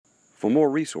For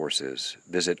more resources,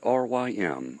 visit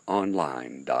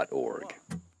rymonline.org.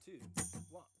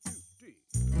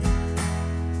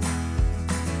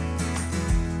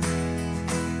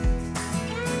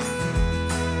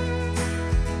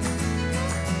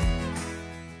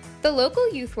 The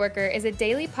Local Youth Worker is a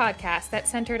daily podcast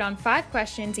that's centered on 5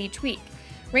 questions each week.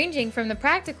 Ranging from the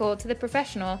practical to the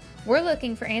professional, we're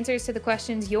looking for answers to the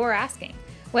questions you're asking.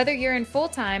 Whether you're in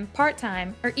full-time,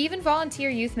 part-time, or even volunteer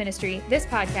youth ministry, this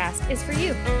podcast is for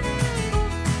you.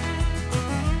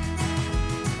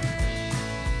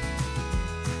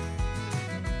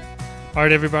 All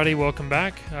right, everybody, welcome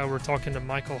back. We're talking to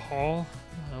Michael Hall.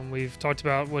 We've talked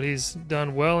about what he's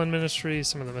done well in ministry,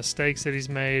 some of the mistakes that he's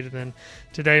made, and then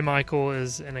today Michael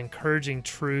is an encouraging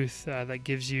truth that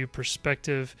gives you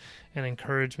perspective and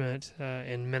encouragement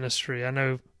in ministry. I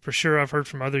know for sure I've heard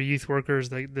from other youth workers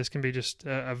that this can be just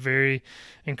a very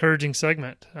encouraging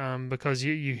segment because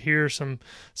you hear some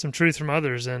truth from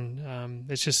others, and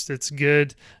it's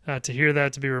good to hear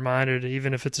that, to be reminded,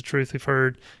 even if it's a truth we've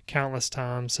heard countless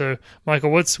times. So,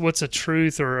 Michael, what's a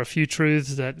truth or a few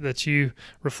truths that you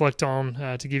reflect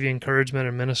on to give you encouragement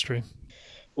in ministry?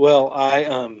 Well,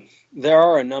 there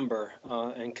are a number,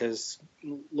 and because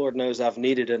Lord knows I've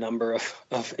needed a number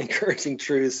of encouraging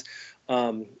truths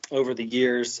over the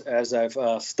years as I've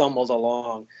stumbled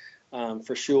along,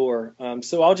 for sure.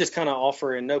 So I'll just kind of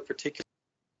offer in no particular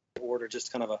order,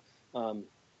 just kind of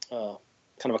a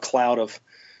cloud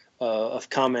of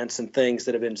comments and things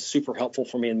that have been super helpful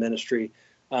for me in ministry.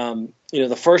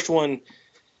 The first one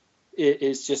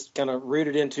is just kind of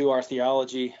rooted into our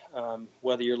theology,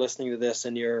 whether you're listening to this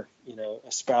and you're,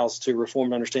 espoused to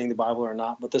Reformed understanding the Bible or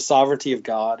not. But the sovereignty of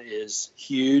God is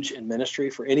huge in ministry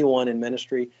for anyone in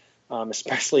ministry,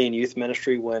 especially in youth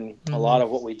ministry, when a lot of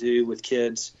what we do with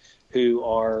kids who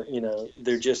are,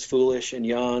 they're just foolish and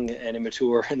young and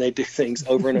immature, and they do things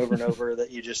over and over and over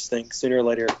that you just think sooner or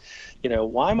later,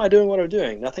 why am I doing what I'm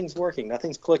doing? Nothing's working,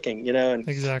 nothing's clicking, and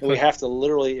Exactly. we have to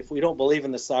literally, if we don't believe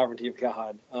in the sovereignty of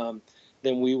God,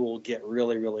 then we will get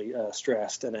really, really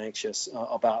stressed and anxious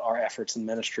about our efforts in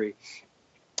ministry.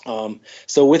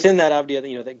 So within that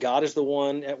idea, that God is the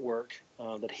one at work,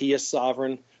 that He is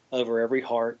sovereign over every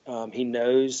heart. He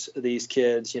knows these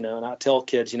kids, and I tell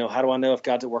kids, how do I know if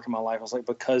God's at work in my life? I was like,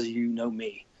 because you know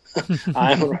me.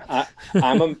 I'm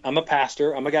a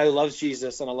pastor. I'm a guy who loves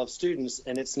Jesus, and I love students,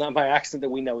 and it's not by accident that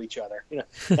we know each other.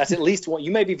 That's at least one.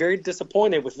 You may be very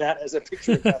disappointed with that as a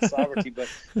picture of God's sovereignty, but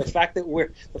the fact that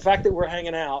we're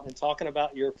hanging out and talking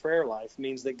about your prayer life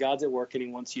means that God's at work and He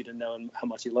wants you to know how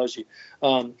much He loves you.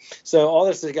 So all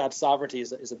this is God's sovereignty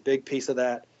is a big piece of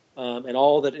that. And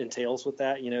all that entails with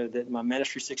that, that my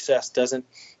ministry success doesn't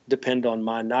depend on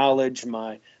my knowledge,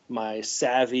 my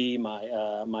savvy, my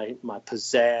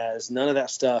pizzazz. None of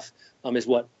that stuff is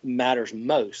what matters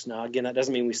most. Now, again, that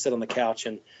doesn't mean we sit on the couch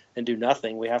and do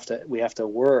nothing. We have to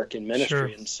work in ministry Sure.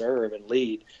 and serve and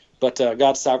lead. But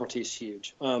God's sovereignty is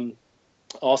huge.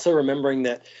 Also remembering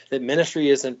that ministry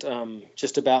isn't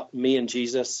just about me and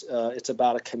Jesus. It's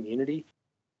about a community.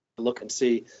 Look and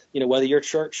see, whether your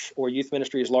church or youth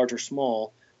ministry is large or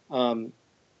small,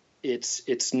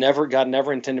 it's never, God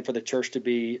never intended for the church to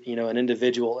be, an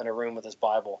individual in a room with his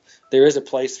Bible. There is a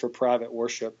place for private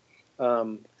worship,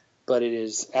 but it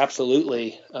is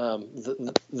absolutely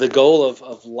the goal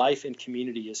of life in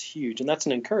community is huge, and that's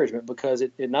an encouragement because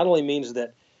it not only means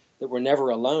that we're never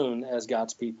alone as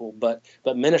God's people, but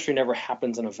ministry never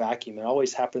happens in a vacuum. It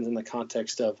always happens in the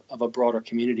context of a broader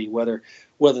community, whether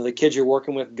the kids you're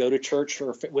working with go to church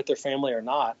or with their family or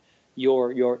not.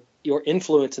 Your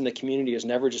influence in the community is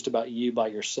never just about you by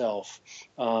yourself.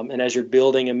 And as you're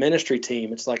building a ministry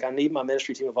team, it's like I need my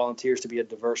ministry team of volunteers to be a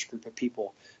diverse group of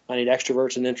people. I need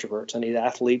extroverts and introverts. I need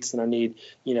athletes, and I need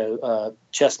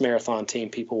chess marathon team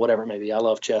people, whatever it may be. I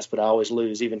love chess, but I always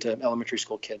lose, even to elementary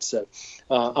school kids. So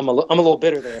I'm a little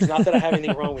bitter there. It's not that I have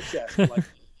anything wrong with chess.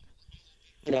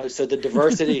 But so the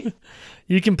diversity.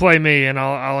 You can play me, and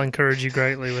I'll encourage you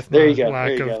greatly with There my you go.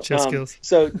 lack of chess skills.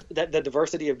 So that the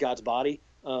diversity of God's body,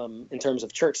 in terms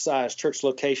of church size, church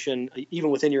location, even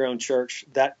within your own church,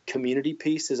 that community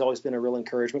piece has always been a real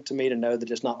encouragement to me to know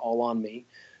that it's not all on me.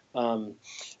 I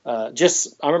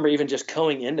remember even just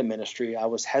going into ministry, I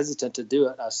was hesitant to do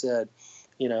it. I said,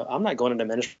 I'm not going into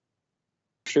ministry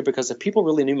because if people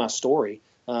really knew my story,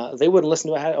 they wouldn't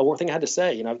listen to a thing I had to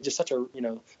say. Just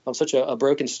I'm such a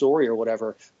broken story or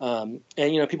whatever. And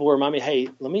people would remind me, hey,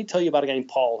 let me tell you about a guy named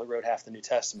Paul who wrote half the New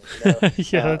Testament.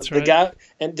 Yeah, that's right. The guy,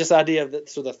 and this idea of that.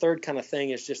 So the third kind of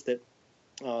thing is just that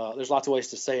there's lots of ways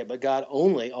to say it, but God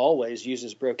always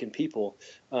uses broken people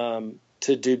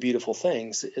to do beautiful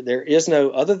things. There is no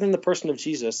other than the person of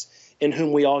Jesus in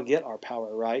whom we all get our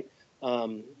power, right?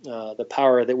 The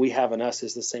power that we have in us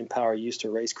is the same power used to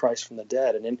raise Christ from the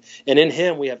dead. And in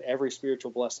him, we have every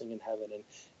spiritual blessing in heaven.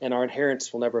 And our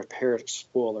inheritance will never perish,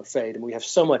 spoil, or fade. And we have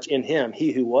so much in him,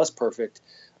 he who was perfect.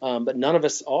 But none of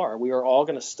us are. We are all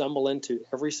going to stumble into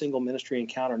every single ministry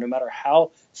encounter, no matter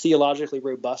how theologically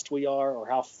robust we are, or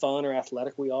how fun or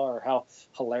athletic we are, or how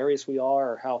hilarious we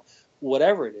are, or how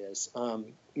whatever it is.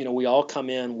 We all come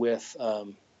in with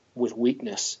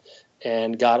weakness.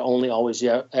 And God only always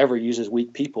ever uses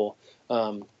weak people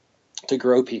to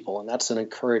grow people, and that's an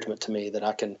encouragement to me that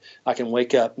I can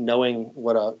wake up knowing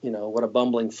what a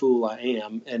bumbling fool I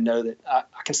am, and know that I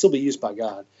can still be used by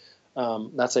God.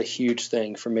 That's a huge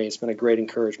thing for me. It's been a great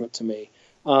encouragement to me.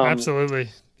 Absolutely.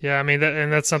 Yeah, I mean,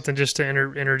 that's something just to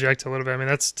interject a little bit. I mean,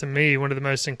 that's, to me, one of the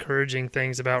most encouraging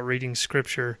things about reading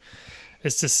Scripture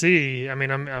is to see. I mean,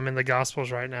 I'm in the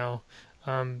Gospels right now.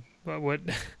 What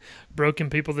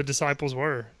broken people the disciples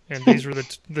were, and these were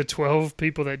the 12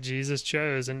 people that Jesus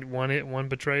chose, and one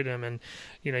betrayed him, and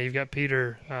you've got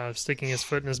Peter sticking his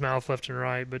foot in his mouth left and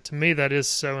right. But to me, that is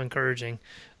so encouraging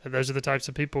that those are the types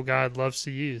of people God loves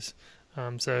to use.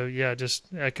 So yeah, just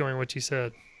echoing what you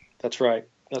said. That's right.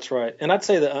 And I'd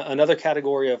say that another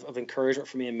category of encouragement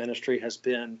for me in ministry has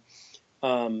been,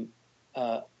 and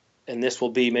this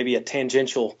will be maybe a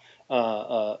tangential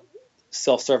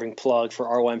self-serving plug for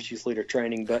RYM's youth leader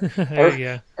training, but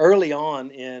early on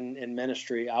in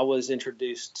ministry, I was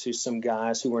introduced to some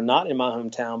guys who were not in my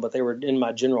hometown, but they were in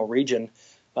my general region,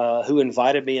 who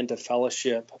invited me into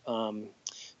fellowship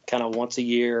kind of once a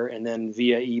year, and then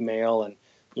via email and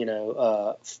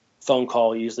phone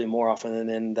call, usually more often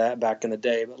than that back in the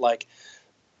day. But like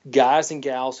guys and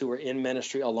gals who were in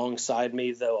ministry alongside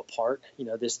me, though apart,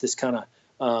 this kind of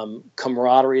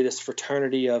camaraderie, this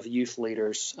fraternity of youth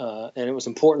leaders. And it was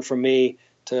important for me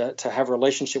to have a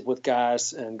relationship with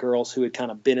guys and girls who had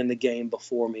kind of been in the game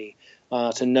before me,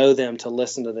 to know them, to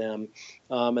listen to them.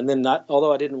 And then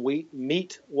although I didn't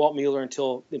meet Walt Mueller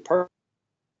in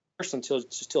person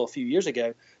until a few years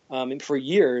ago, and for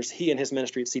years, he and his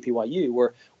ministry at CPYU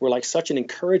were like such an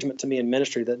encouragement to me in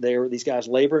ministry, that they were these guys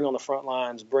laboring on the front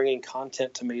lines, bringing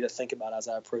content to me to think about as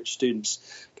I approach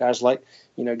students. Guys like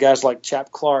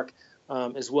Chap Clark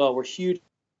as well were huge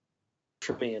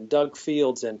for me, and Doug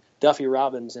Fields and Duffy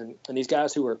Robbins and these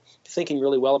guys who were thinking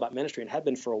really well about ministry and had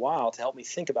been for a while to help me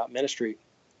think about ministry.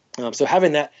 So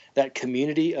having that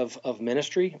community of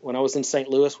ministry. When I was in St.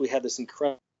 Louis, we had this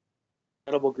incredible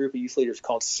group of youth leaders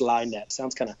called SlyNet.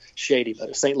 Sounds kind of shady,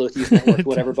 but St. Louis Youth Network,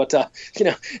 whatever. But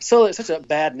so it's such a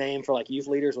bad name for like youth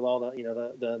leaders with all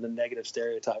the negative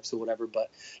stereotypes or whatever. But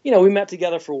we met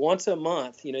together for once a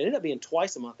month. It ended up being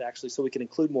twice a month actually, so we could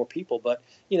include more people. But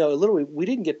literally, we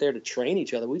didn't get there to train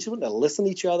each other. We just went to listen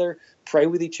to each other, pray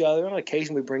with each other. On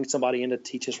occasion, we bring somebody in to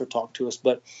teach us or talk to us.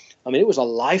 But I mean, it was a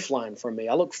lifeline for me.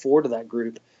 I look forward to that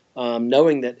group.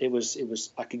 Knowing that it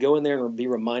was I could go in there and be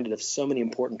reminded of so many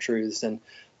important truths. And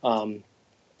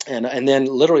then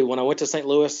literally when I went to St.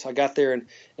 Louis, I got there in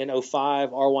 2005.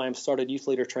 RYM started youth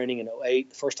leader training in 2008.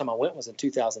 The first time I went was in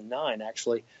 2009,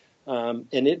 actually. And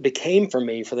it became for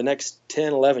me for the next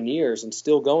 10, 11 years, and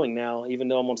still going now, even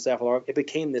though I'm on staff with RYM, it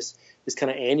became this kind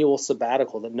of annual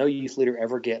sabbatical that no youth leader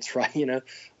ever gets, right?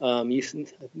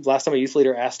 Last time a youth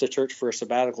leader asked a church for a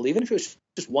sabbatical, even if it was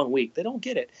just 1 week, they don't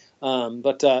get it.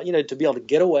 But to be able to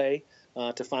get away,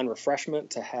 to find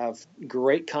refreshment, to have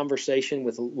great conversation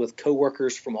with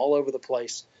coworkers from all over the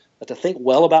place, to think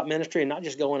well about ministry and not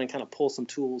just go in and kind of pull some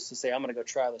tools to say, I'm going to go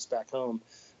try this back home,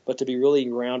 but to be really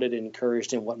grounded and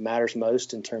encouraged in what matters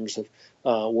most in terms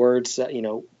of words,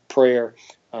 prayer,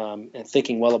 and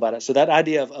thinking well about it. So that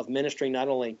idea of ministry, not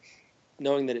only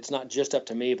knowing that it's not just up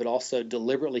to me, but also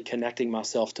deliberately connecting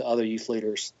myself to other youth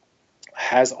leaders,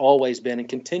 has always been and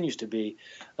continues to be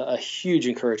a huge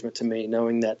encouragement to me,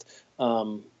 knowing that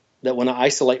that when I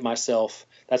isolate myself,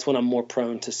 that's when I'm more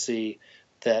prone to see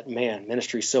that, man,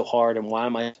 ministry is so hard, and why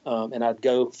am I? And I'd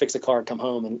go fix a car and come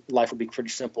home, and life would be pretty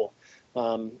simple.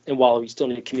 And while you still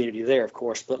need a community there, of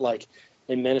course, but like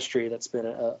in ministry, that's been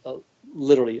a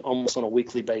literally almost on a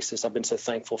weekly basis. I've been so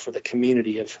thankful for the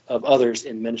community of others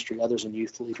in ministry, others in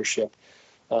youth leadership,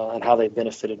 and how they've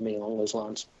benefited me along those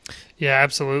lines. Yeah,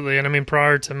 absolutely. And I mean,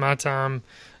 prior to my time,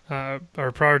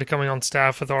 or prior to coming on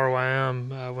staff with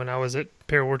RYM, when I was at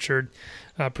Pear Orchard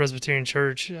Presbyterian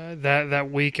Church,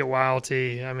 that week at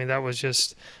YLT, I mean, that was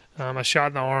just a shot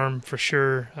in the arm for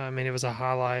sure. I mean, it was a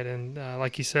highlight. And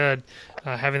like you said,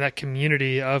 having that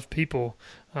community of people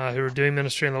who are doing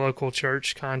ministry in the local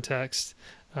church context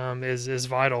is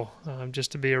vital,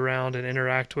 just to be around and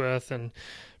interact with and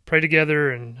pray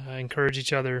together and encourage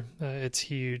each other. It's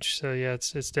huge. So yeah,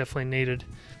 it's definitely needed.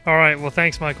 All right. Well,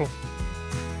 thanks, Michael.